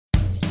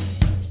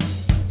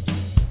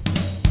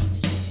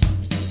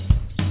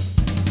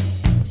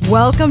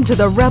Welcome to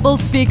the Rebel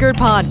Speaker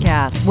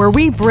Podcast, where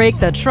we break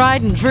the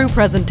tried and true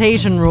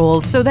presentation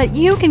rules so that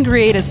you can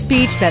create a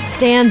speech that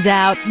stands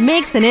out,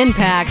 makes an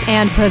impact,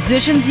 and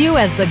positions you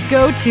as the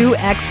go-to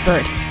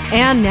expert.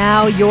 And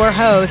now, your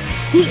host,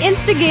 the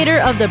instigator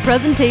of the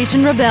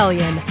Presentation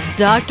Rebellion,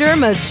 Dr.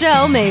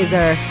 Michelle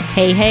Mazur.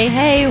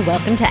 Hey,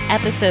 welcome to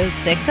episode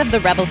 6 of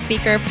the Rebel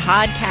Speaker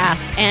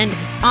Podcast. And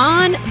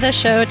on the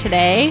show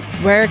today,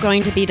 we're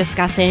going to be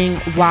discussing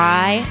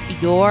why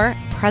your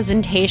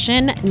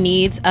presentation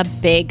needs a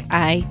big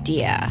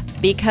idea.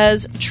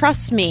 Because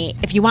trust me,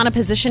 if you want to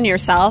position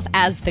yourself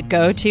as the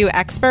go-to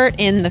expert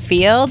in the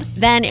field,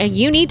 then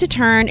you need to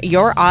turn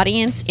your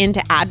audience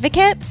into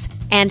advocates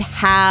and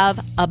have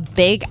a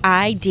big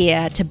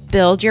idea to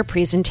build your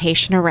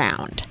presentation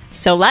around.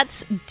 So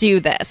let's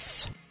do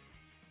this.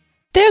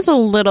 There's a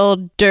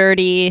little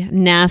dirty,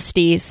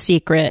 nasty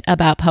secret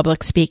about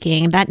public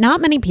speaking that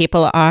not many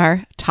people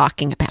are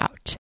talking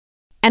about.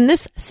 And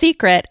this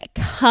secret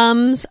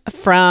comes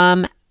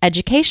from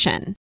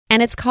education,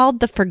 and it's called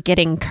the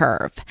forgetting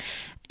curve.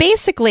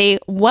 Basically,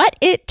 what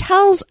it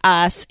tells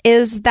us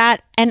is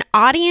that an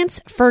audience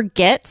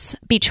forgets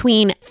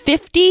between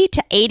 50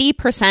 to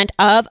 80%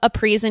 of a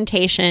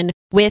presentation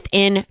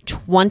within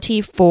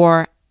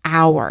 24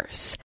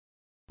 hours.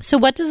 So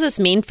what does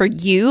this mean for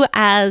you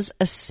as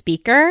a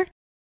speaker?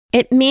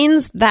 It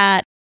means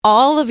that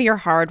all of your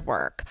hard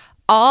work,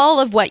 all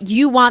of what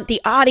you want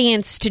the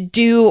audience to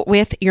do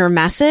with your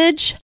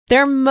message,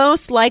 they're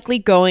most likely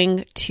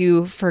going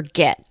to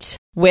forget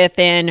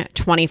within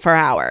 24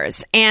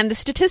 hours. And the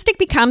statistic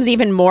becomes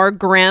even more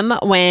grim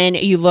when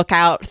you look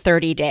out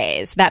 30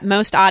 days, that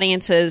most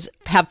audiences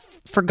have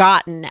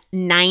forgotten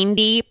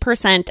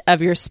 90%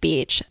 of your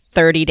speech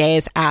 30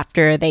 days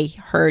after they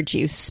heard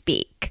you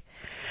speak.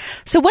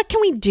 So what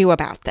can we do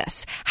about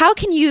this? How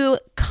can you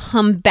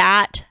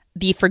combat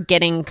the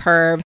forgetting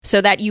curve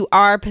so that you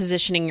are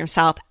positioning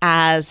yourself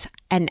as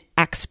an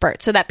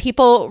expert, so that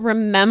people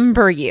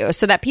remember you,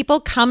 so that people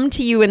come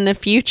to you in the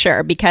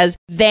future because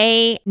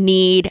they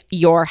need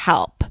your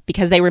help,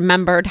 because they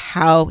remembered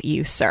how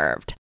you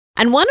served?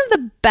 And one of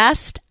the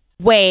best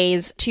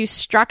ways to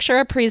structure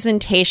a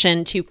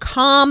presentation to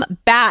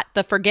combat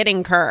the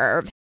forgetting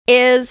curve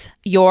is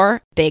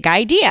your big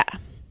idea.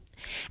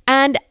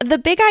 And the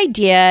big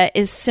idea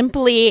is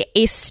simply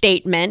a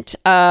statement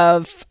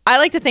of, I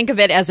like to think of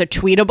it as a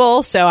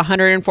tweetable, so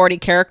 140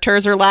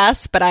 characters or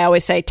less, but I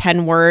always say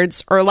 10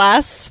 words or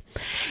less.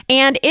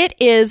 And it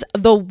is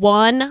the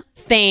one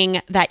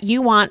thing that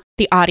you want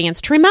the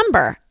audience to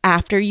remember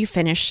after you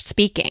finish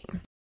speaking.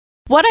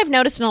 What I've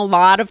noticed in a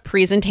lot of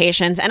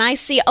presentations, and I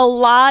see a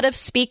lot of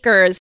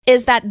speakers,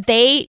 is that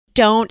they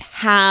don't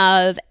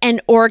have an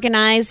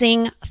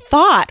organizing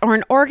thought or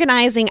an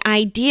organizing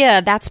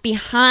idea that's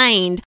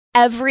behind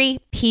every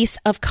piece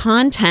of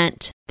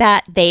content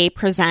that they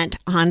present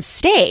on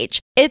stage.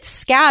 It's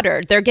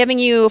scattered. They're giving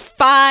you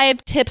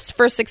 5 tips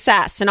for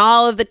success, and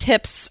all of the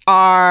tips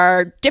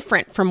are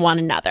different from one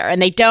another,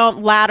 and they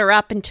don't ladder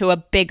up into a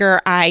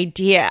bigger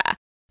idea.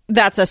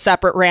 That's a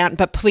separate rant,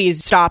 but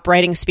please stop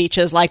writing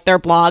speeches like they're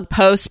blog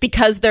posts,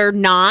 because they're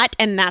not,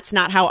 and that's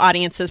not how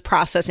audiences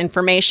process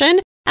information.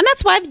 And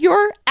that's why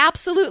you're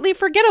absolutely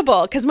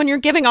forgettable, because when you're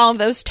giving all of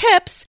those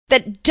tips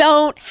that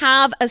don't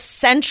have a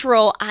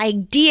central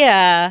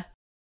idea,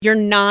 you're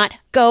not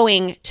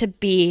going to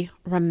be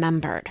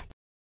remembered.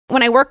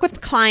 When I work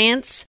with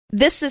clients,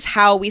 this is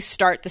how we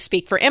start the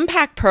Speak for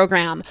Impact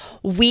program.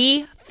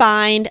 We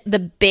find the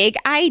big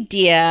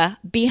idea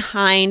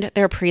behind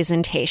their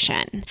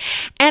presentation.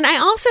 And I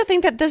also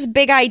think that this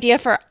big idea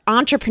for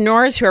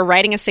entrepreneurs who are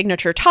writing a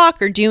signature talk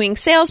or doing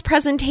sales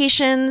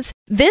presentations,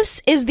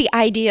 this is the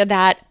idea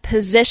that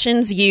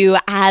positions you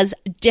as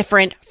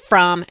different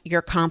from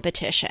your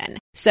competition.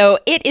 So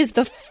it is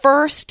the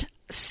first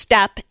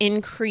step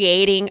in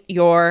creating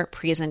your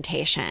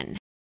presentation.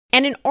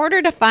 And in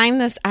order to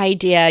find this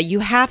idea, you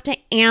have to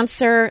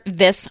answer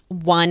this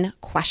one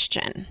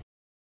question.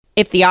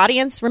 If the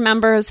audience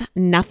remembers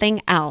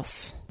nothing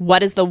else,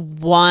 what is the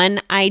one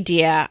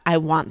idea I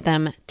want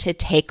them to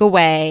take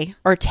away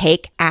or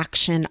take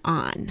action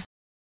on?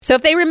 So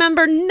if they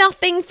remember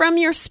nothing from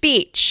your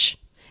speech,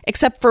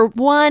 except for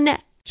one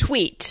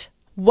tweet,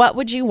 what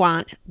would you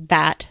want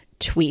that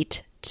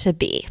tweet to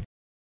be?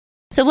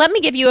 So let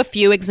me give you a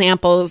few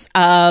examples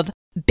of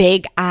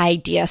big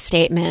idea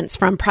statements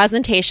from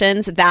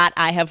presentations that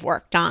I have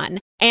worked on.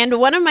 And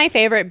one of my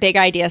favorite big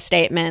idea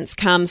statements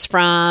comes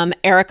from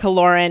Erica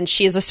Lauren.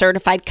 She is a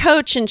certified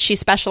coach and she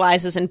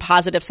specializes in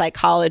positive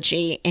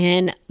psychology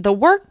in the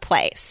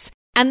workplace.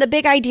 And the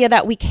big idea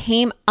that we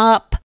came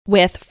up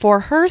with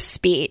for her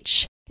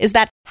speech is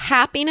that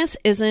happiness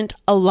isn't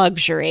a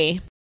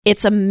luxury.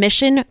 It's a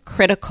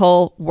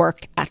mission-critical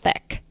work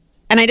ethic.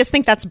 And I just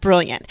think that's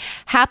brilliant.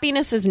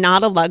 Happiness is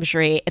not a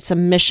luxury. It's a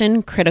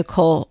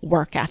mission-critical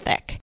work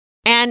ethic.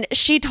 And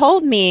she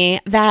told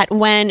me that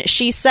when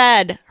she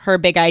said her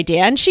big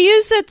idea, and she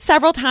used it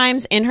several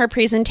times in her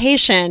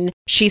presentation,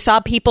 she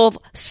saw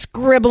people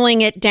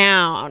scribbling it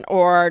down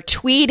or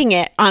tweeting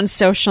it on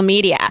social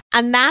media.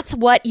 And that's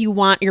what you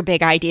want your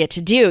big idea to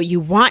do. You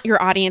want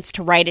your audience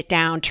to write it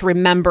down, to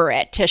remember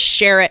it, to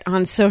share it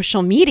on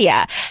social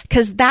media,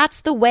 because that's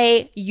the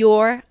way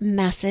your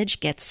message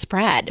gets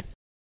spread.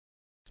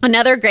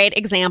 Another great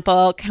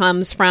example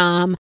comes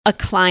from a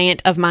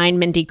client of mine,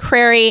 Mindy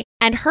Crary,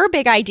 and her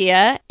big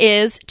idea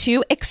is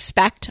to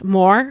expect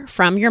more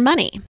from your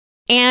money.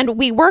 And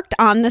we worked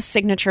on the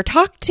signature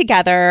talk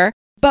together,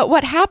 but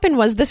what happened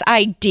was this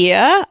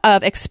idea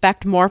of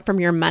expect more from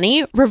your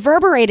money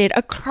reverberated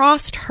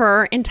across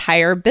her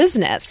entire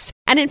business.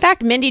 And in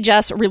fact, Mindy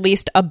just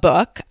released a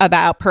book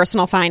about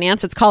personal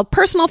finance. It's called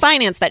Personal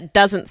Finance That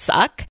Doesn't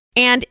Suck.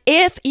 And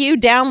if you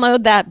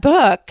download that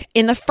book,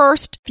 in the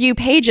first few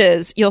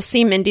pages, you'll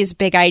see Mindy's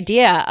big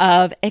idea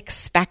of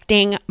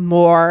expecting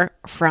more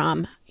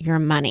from your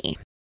money.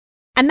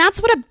 And that's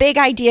what a big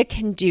idea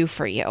can do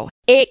for you.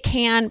 It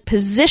can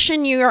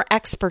position your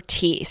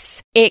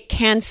expertise. It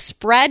can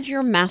spread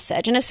your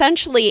message. And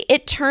essentially,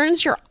 it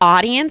turns your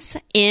audience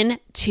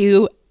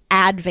into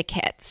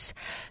advocates.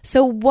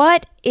 So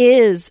what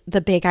is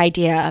the big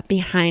idea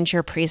behind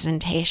your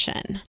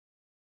presentation?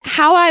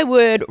 How I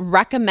would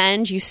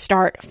recommend you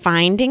start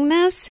finding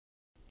this,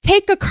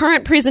 take a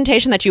current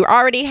presentation that you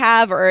already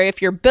have, or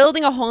if you're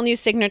building a whole new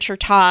signature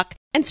talk,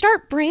 and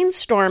start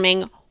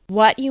brainstorming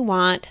what you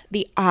want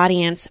the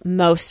audience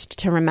most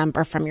to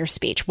remember from your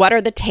speech. What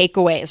are the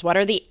takeaways? What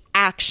are the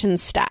action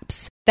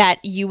steps that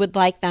you would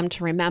like them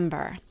to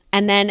remember?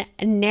 And then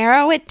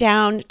narrow it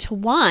down to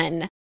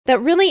one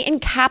that really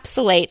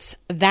encapsulates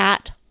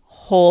that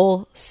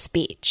whole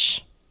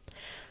speech.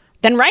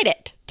 Then write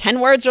it. 10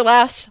 words or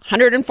less,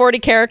 140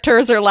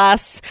 characters or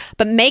less,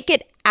 but make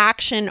it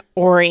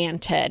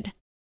action-oriented.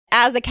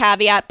 As a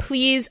caveat,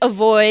 please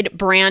avoid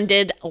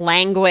branded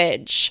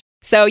language.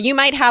 So you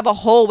might have a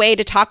whole way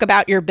to talk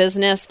about your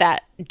business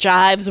that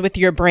jives with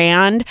your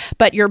brand,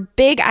 but your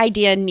big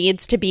idea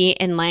needs to be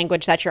in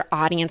language that your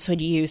audience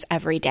would use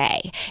every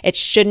day. It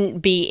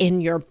shouldn't be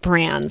in your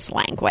brand's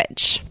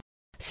language.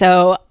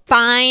 So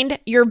find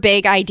your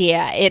big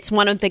idea. It's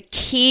one of the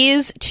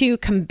keys to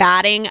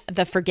combating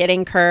the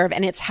forgetting curve,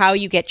 and it's how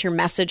you get your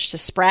message to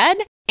spread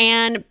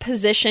and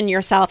position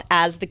yourself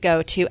as the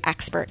go-to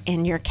expert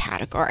in your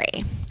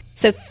category.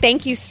 So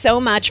thank you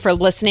so much for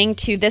listening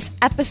to this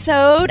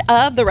episode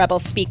of the Rebel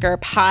Speaker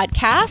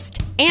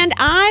Podcast. And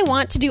I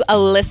want to do a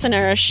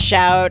listener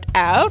shout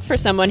out for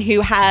someone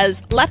who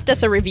has left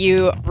us a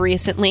review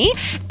recently.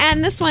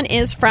 And this one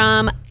is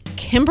from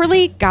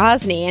Kimberly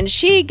Gosney, and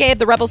she gave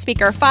the Rebel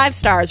Speaker 5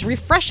 stars,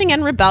 refreshing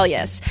and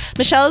rebellious.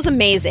 Michelle is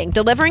amazing,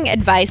 delivering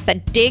advice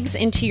that digs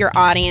into your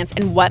audience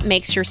and what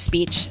makes your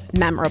speech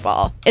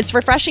memorable. It's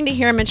refreshing to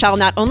hear Michelle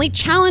not only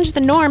challenge the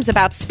norms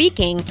about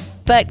speaking,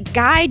 but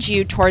guide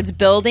you towards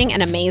building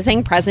an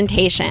amazing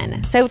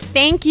presentation. So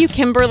thank you,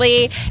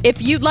 Kimberly.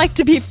 If you'd like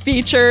to be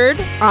featured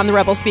on the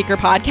Rebel Speaker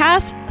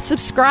Podcast,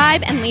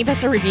 subscribe and leave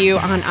us a review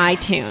on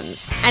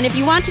iTunes. And if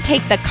you want to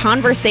take the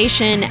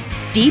conversation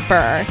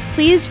deeper,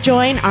 please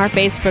join our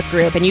Facebook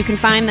group. And you can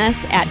find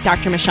this at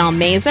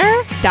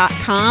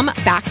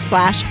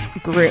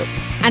drmichellemazur.com/group.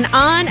 And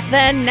on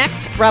the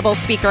next Rebel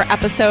Speaker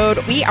episode,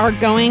 we are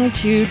going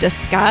to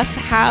discuss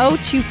how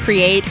to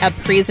create a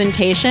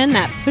presentation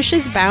that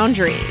pushes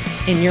boundaries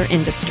in your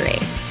industry.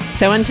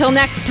 So until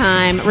next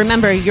time,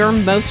 remember, your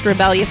most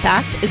rebellious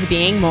act is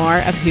being more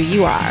of who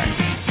you are.